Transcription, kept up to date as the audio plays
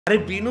అరే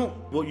బీను,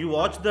 you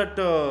watch that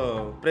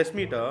press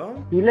meet?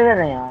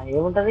 ఇల్లదన్నయ్య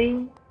ఏముంటది?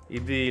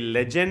 ఇది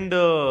legend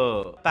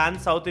pan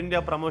south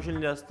India promotion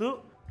చేస్తూ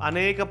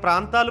అనేక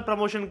ప్రాంతాలు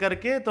ప్రమోషన్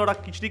కరికే తోడా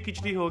కిచడి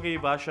కిచడి హోగే ఈ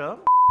భాష.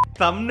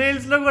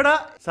 థంబ్నెయిల్స్ లో కూడా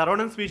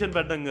సరవణన్ స్పీచ్ అని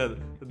పెట్టడం కాదు,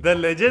 ద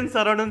లెజెండ్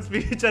సరవణన్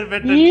స్పీచ్ అని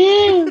పెట్టండి.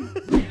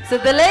 So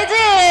the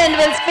legend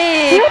will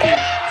speak.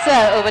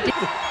 Sir, over to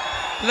you.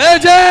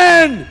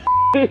 Legend!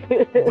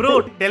 Bro,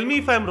 tell me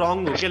if I'm wrong,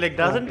 okay? Like,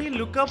 doesn't he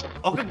look up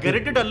ఒక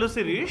గరిటెడ్ అల్లు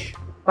శిరీష్,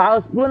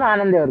 స్పూన్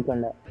ఆనంద్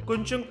ఎవరికొండ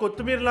కొంచెం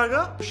కొత్తిమీర లాగా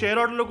షేర్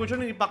ఆర్డర్ లో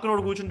కూర్చొని నీ పక్కన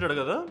వాడు కూర్చుంటాడు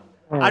కదా,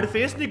 ఆడి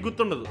ఫేస్ నీకు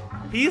గుర్తుండదు.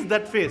 He's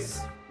that face.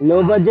 లో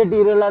బడ్జెట్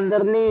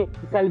హీరోలందరినీ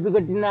కలిపి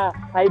కట్టిన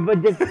హై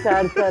బడ్జెట్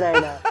స్టార్ సార్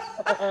ఆయన.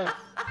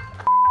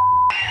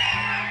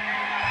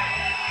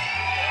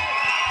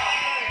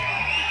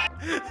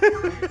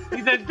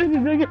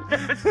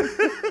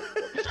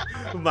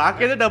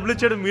 మాకైతే డబ్బులు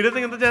ఇచ్చాడు, మీరైతే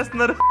ఎంత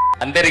చేస్తున్నారు?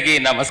 అందరికీ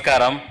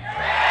నమస్కారం.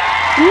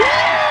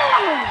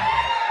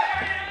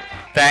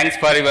 Thanks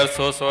for your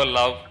so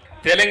love.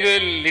 Telugu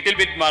little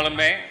bit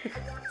మాలమే.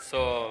 So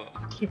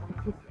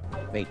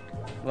Wait.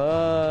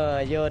 Oh,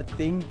 you're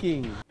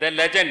thinking. The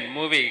Legend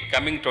movie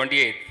coming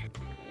 28th.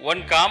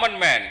 One common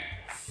man.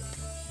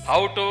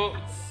 How to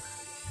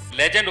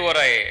legend over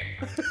a.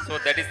 So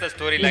that is the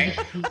storyline.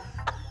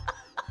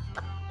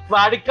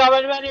 వాడికి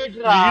కావాలి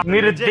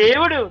మీరు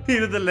దేవుడు.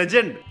 ఇది the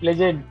legend.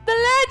 Legend. The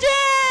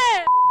legend.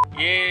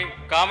 ये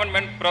common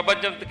man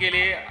प्रपंच के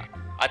लिए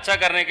अच्छा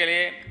करने के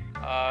लिए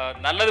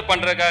నల్లది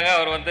పండుగగా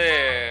அவர் வந்து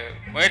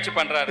முயற்சி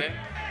பண்றாரு.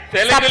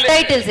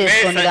 Subtitles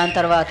వేసుకోండి దాని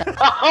తర్వాత.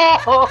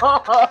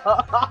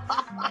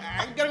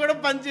 యాంకర్ కూడా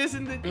పని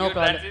చేసింది. No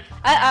problem.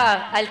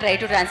 I'll try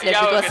to translate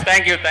because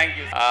thank you.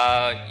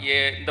 ये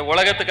இந்த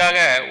உலகத்துக்காக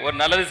ஒரு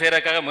நல்லது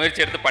செய்யறதுக்காக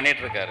முயற்சி எடுத்து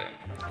பண்ணிட்டு இருக்காரு.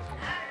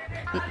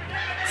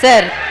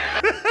 సార్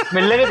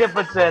మెల్లగా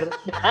చెప్పొచ్చు సార్.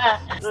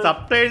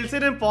 సబ్ టైటిల్స్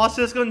నేను పాజ్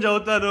చేసుకొని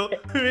చదువుతాను,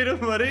 మీరు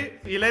మరి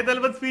ఇలా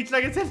తలపతి స్పీచ్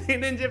లాగే సార్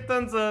నేనేం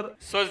చెప్తాను సార్.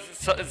 సో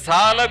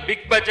చాలా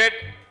బిగ్ బడ్జెట్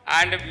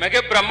అండ్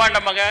మెగా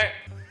బ్రహ్మాండంగా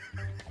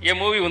ఈ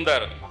మూవీ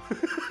ఉందారు.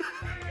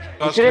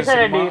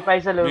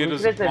 పైసలు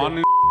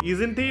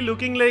Isn't he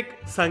looking like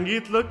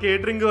sangeet లో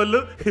కేటరింగ్ వాళ్ళు?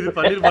 ఇది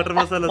పన్నీర్ బటర్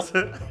మసాలా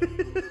సార్,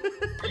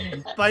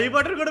 పై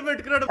బటర్ కూడా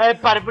పెట్టుకున్నాడు.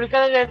 పర్పుల్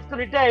కలర్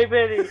వేసుకుంటే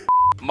అయిపోయేది.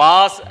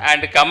 Mass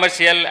and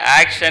commercial,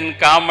 action,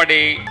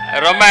 comedy,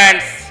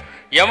 romance,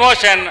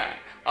 emotion,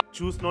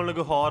 చూసిన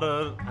వాళ్ళకి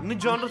హారర్, అన్ని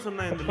జానర్స్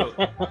ఉన్నాయి ఇందులో.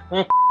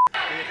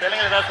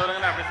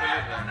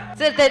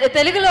 సార్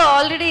తెలుగులో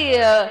ఆల్రెడీ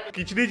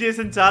కిచిడి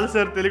చేసిన చాలు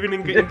సార్, తెలుగుని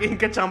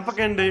ఇంకా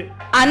చంపకండి.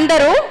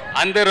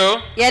 అందరూ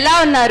ఎలా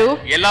ఉన్నారు?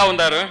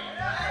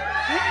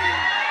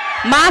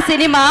 మా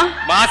సినిమా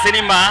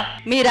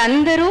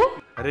మీరందరూ.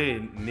 అరే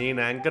నేను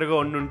యాంకర్ గా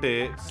ఉండుంటే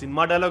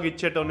cinema dialogue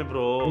ఇచ్చేటోని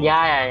bro.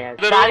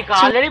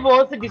 Already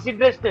most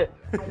డిసింట్రెస్ట్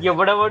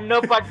ఎవడో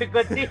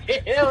పట్టుకొచ్చి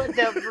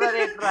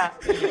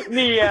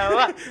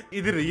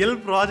ఇది రియల్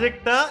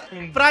ప్రాజెక్టా?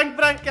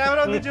 ప్రాంక్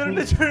కెమెరా ఉంది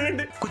చూడండి.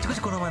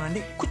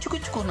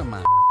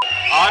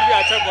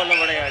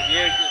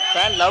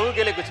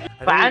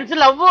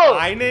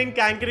 ఆయన ఏం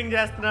యాంకరింగ్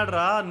చేస్తున్నాడు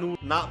రా, నువ్వు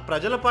నా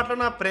ప్రజల పట్ల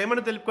నా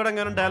ప్రేమను తెలుపుకోవడం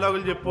కానీ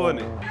డైలాగులు చెప్పు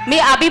అని. మీ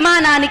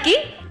అభిమానానికి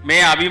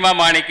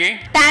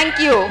థ్యాంక్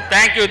యూ.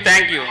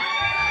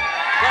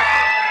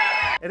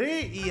 అరే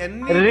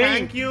ఇవన్నీ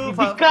థ్యాంక్ యూ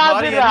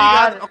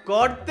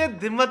కొడితే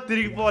దిమ్మ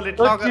తిరిగిపోవాలి.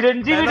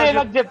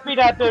 చెప్పి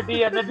నాతోటి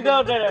అన్నట్టుగా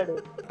ఉన్నాడు.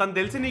 తను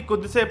తెలిసి నీ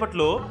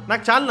కొద్దిసేపట్లో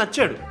నాకు చాలా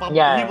నచ్చాడు.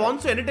 He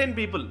wants to entertain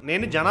people.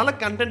 నేను జనాలకు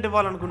కంటెంట్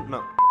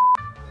ఇవ్వాలనుకుంటున్నా.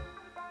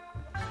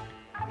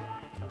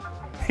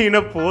 ఈయన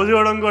పోజ్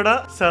ఇవ్వడం కూడా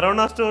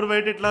సరవణ స్టోర్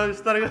బయట ఇట్లా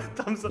ఇస్తారు కదా,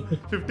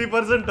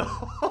 50%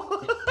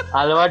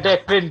 అలవాటు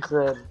అయిపోయింది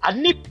సార్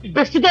అన్ని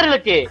బెస్ట్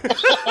ధరలకే.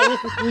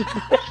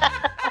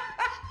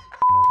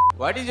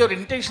 What is your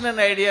intention and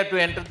idea to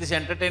enter this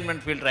entertainment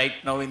field right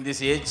now in this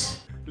age?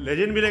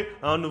 Legend మీ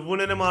నువ్వు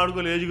నేనే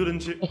మాట్లాడుకోవాలి ఏజ్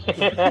గురించి.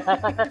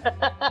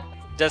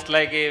 Just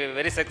like a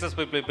very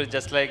successful people,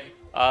 just like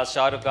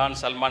Shah Rukh Khan,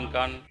 Salman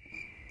Khan.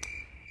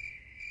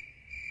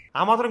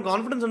 ఆ మాత్రం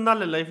confidence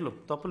ఉండాలి life లో,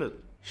 తప్పలేదు.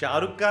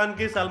 షారుఖ్ ఖాన్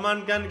కి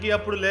సల్మాన్ ఖాన్ కి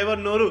అప్పుడు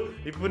లేవర్ నోరు,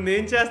 ఇప్పుడు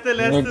నేను చేస్తే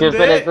లేస్తుంది.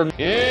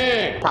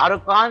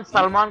 షారుఖ్ ఖాన్,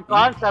 సల్మాన్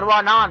ఖాన్,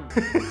 సర్వానాన్.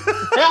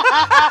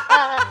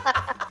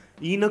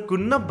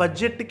 ఈయనకున్న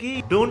బడ్జెట్ కి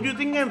డోంట్ యూ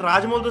థింక్ ఆయన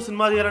రాజమౌళితో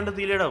సినిమా తీయాలంటే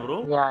తీయలేడా bro?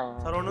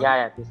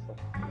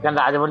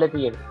 Rajamouli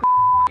తీయడు.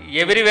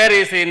 Everywhere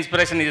is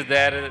inspiration is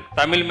there.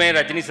 Tamil mein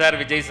Rajini sir,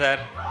 Vijay sir.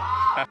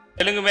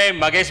 Telugu mein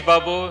Mahesh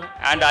Babu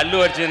and Allu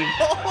Arjun.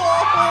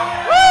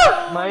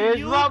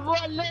 Mahesh Babu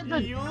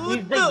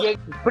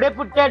ఇప్పుడే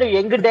పుట్టాడు,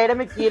 యంగ్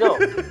డైనమిక్ హీరో.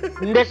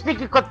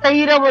 ఇండస్ట్రీకి కొత్త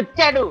హీరో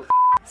వచ్చాడు.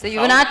 So you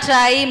will not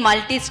try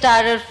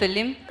multi-starrer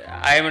film?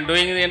 I am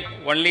doing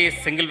only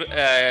single.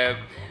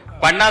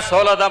 பண்ணா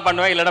solo தான்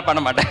பண்ணுவேன், இல்லனா பண்ண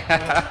மாட்டேன்.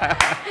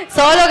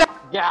 సోలోగా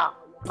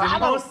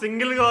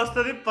సింగిల్ గా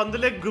వస్తది,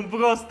 పందులే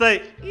గుంపుగా వస్తాయి.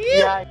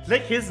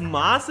 Like his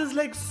mass is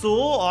like so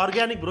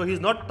organic bro.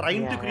 He's not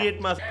trying to create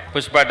mass.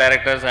 Pushpa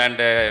directors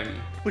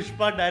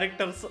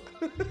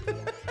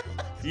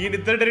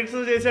ఈయనిద్దరు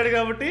directors చేశాడు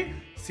కాబట్టి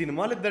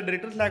సినిమాలు ఇద్దరు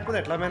డైరెక్టర్స్ లేకపోతే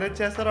ఎట్లా మేనేజ్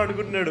చేస్తారో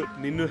అనుకుంటున్నాడు.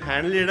 నిన్ను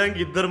హ్యాండిల్ చేయడానికి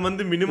 2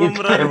 మంది మినిమం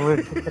రా.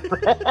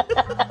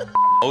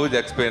 How is the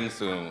experience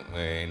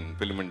in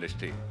film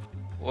industry?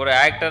 ஒரு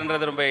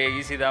ஆக்டர்ன்றது ரொம்ப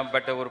ஈஸி தான்,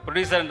 பட் ஒரு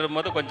ப்ரொடியூசர்ன்றது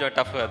போது கொஞ்சம்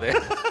டஃப் அது.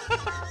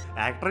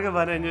 యాక్టర్ గా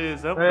బాగా ఎంజాయ్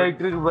చేసావు,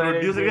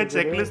 ప్రొడ్యూసర్ గా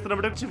చెక్లు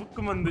ఇస్తున్నప్పుడు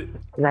చిక్కు మంది.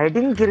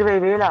 రైటింగ్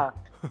 20,000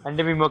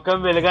 అంటే మీ ముఖం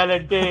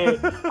వెలగాలంటే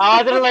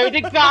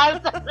రైటింగ్ కాదు.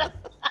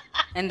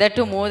 And that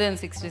too more than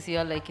 60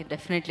 CR, like it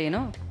definitely,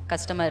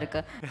 కష్టమా ఇరుకు.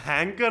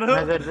 యాంకర్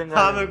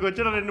ఆమెకు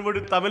వచ్చిన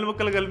 2-3 తమిళ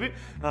ముక్కలు కలిపి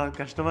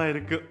కష్టమా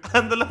ఇరుకు,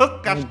 అందులో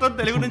కష్టం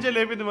తెలుగు నుంచే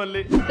లేపింది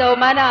మళ్ళీ. సో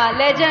మన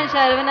legend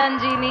Saravanan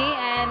జీని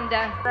and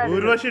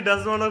Urvashi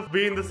does not of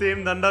be in the same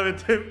danda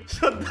with him.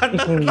 So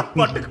దండా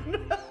పట్టుకున్నా.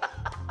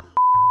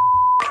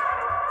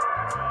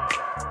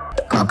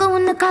 కోక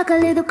ఉన్న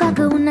కాకలేదు, కాక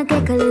ఉన్న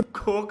కేకలేదు.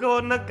 కోక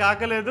ఉన్న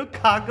కాకలేదు,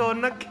 కాక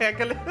ఉన్న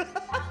కేకలేదు.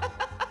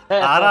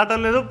 ఆరాటం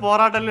లేదు,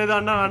 పోరాటం లేదు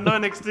అన్నా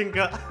నెక్స్ట్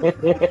ఇంకా.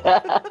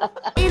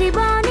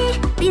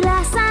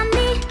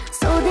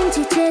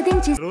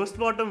 రోస్ట్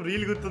బాటం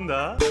రీల్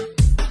గుర్తుందా?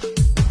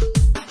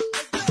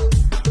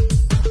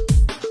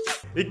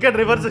 ఇక్కడ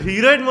రివర్స్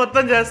హీరోయిన్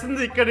మొత్తం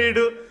చేస్తుంది, ఇక్కడ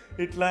ఈడు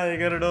ఇట్లా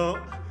ఎగరడం,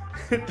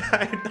 ఇట్లా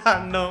ఇట్లా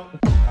అన్నం.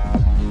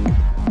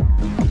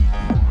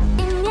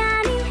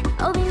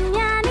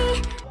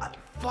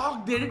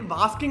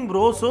 Masking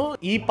bro. సో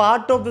ఈ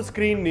పార్ట్ ఆఫ్ ద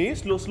స్క్రీన్ ని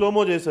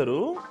స్లోమో చేశారు,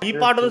 ఈ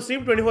part of the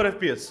screen 24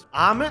 FPS.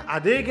 ఆమె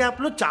అదే గ్యాప్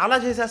లో చాలా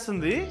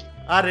చేసేస్తుంది.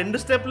 ఆ 2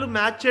 స్టెప్లు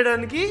మ్యాచ్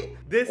చేయడానికి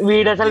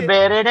వీడు అసలు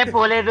వేరేనే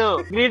పోలేదు.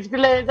 గ్రీన్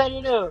స్క్రీన్ లో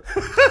వేసాడు.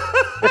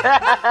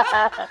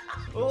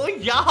 ఓ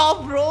యా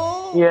బ్రో.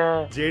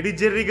 జేడి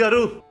జెర్రీ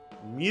గారు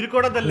మీరు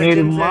కూడా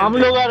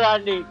మామూలుగా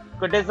రాండి,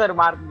 కొట్టేశారు,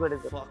 మార్క్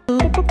కొట్టేశారు.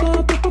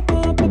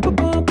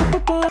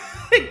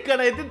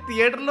 ఇక్కడైతే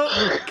థియేటర్ లో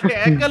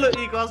కేకలు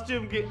ఈ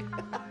కాస్ట్యూమ్ కి.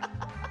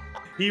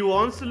 He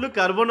wants to look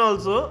urban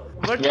also,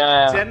 but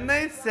Chennai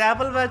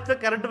శాపల్ match తో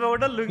కరెంట్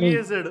పోవడం లుక్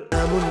చేసాడు.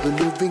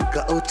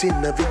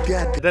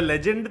 ద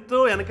లెజెండ్ తో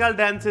వెనకాల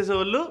డాన్స్ చేసే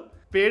వాళ్ళు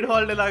పేడ్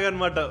హాలిడే లాగా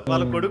అనమాట.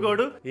 వాళ్ళ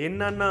కొడుకోడు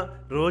ఏంటన్నా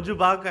రోజు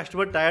బాగా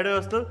కష్టపడి టైర్డ్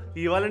వస్తావు,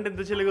 ఇవాళ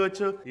ఇంత చిల్లిగా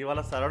వచ్చు, ఇవాళ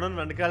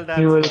సరవణన్ వెనకాల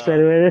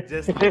డాన్స్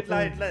జస్ట్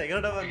ఇట్లా ఇట్లా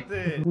ఎగరడం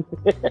అంతే.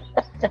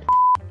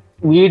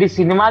 వీడి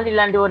సినిమాలు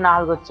ఇలాంటివి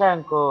 4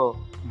 వచ్చాయనుకో,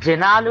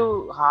 జనాలు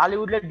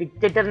హాలీవుడ్ లో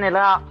డిక్టేటర్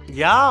ఎలా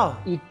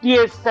ఇట్టి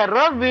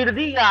చేస్తారో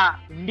వీడిది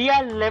ఇండియా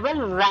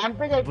లెవెల్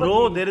ర్యాంపేజ్ అయిపోయింది. Bro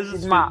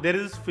there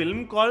is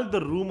film called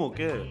The Room,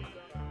 okay,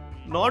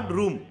 not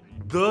Room,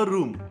 The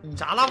Room.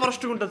 చాలా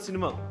వరస్ట్ గా ఉంటది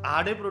సినిమా.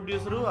 ఆడే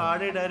ప్రొడ్యూసర్,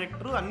 ఆడే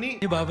డైరెక్టర్, అన్ని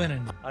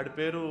బాబానండి. ఆడి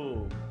పేరు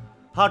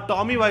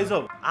టామీ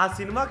వైజాగ్. ఆ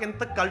సినిమాకి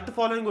ఎంత కల్ట్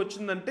ఫాలోయింగ్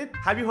వచ్చిందంటే,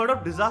 have you heard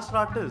of disaster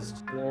artist?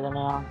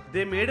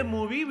 They made a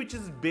movie which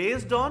is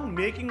based on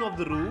making of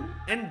the room,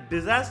 and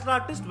disaster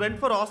artist went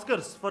for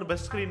Oscars for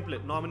best screen play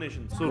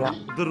nomination. So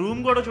the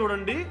room కూడా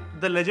చూడండి,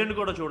 the legend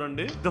కూడా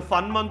చూడండి, the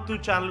fun month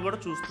channel కూడా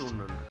చూస్తూ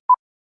ఉండండి.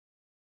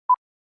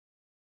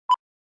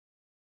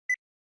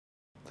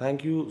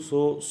 Thank you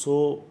so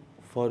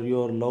for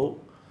your love.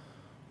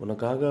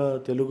 ఉనకాగా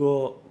Telugu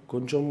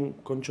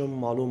కొంచెం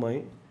మాలూమై.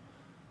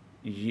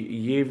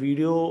 ये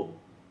video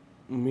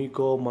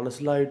मीको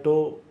मनसला आइटो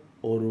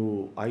और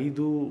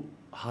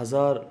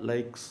 5,000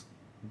 लाइक्स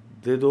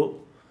दे दो.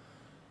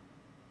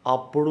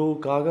 अప్పుడు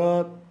कागा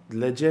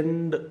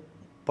लेजेंड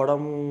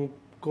पड़म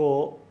को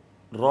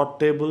रॉट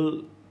टेबल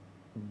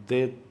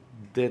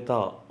देता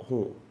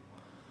हूँ.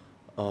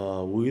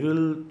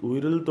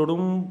 उइरल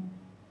तोड़म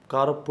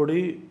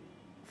कारपोड़ी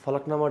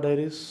फलकनामा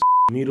डायरीज.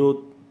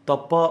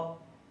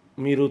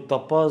 మీరు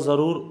తప్ప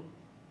ज़रूर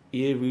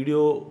ये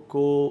वीडियो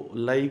को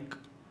लाइक,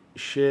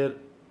 शेयर,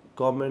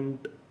 कमेंट,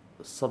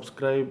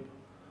 सब्सक्राइब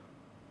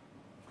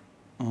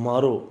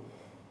मारो.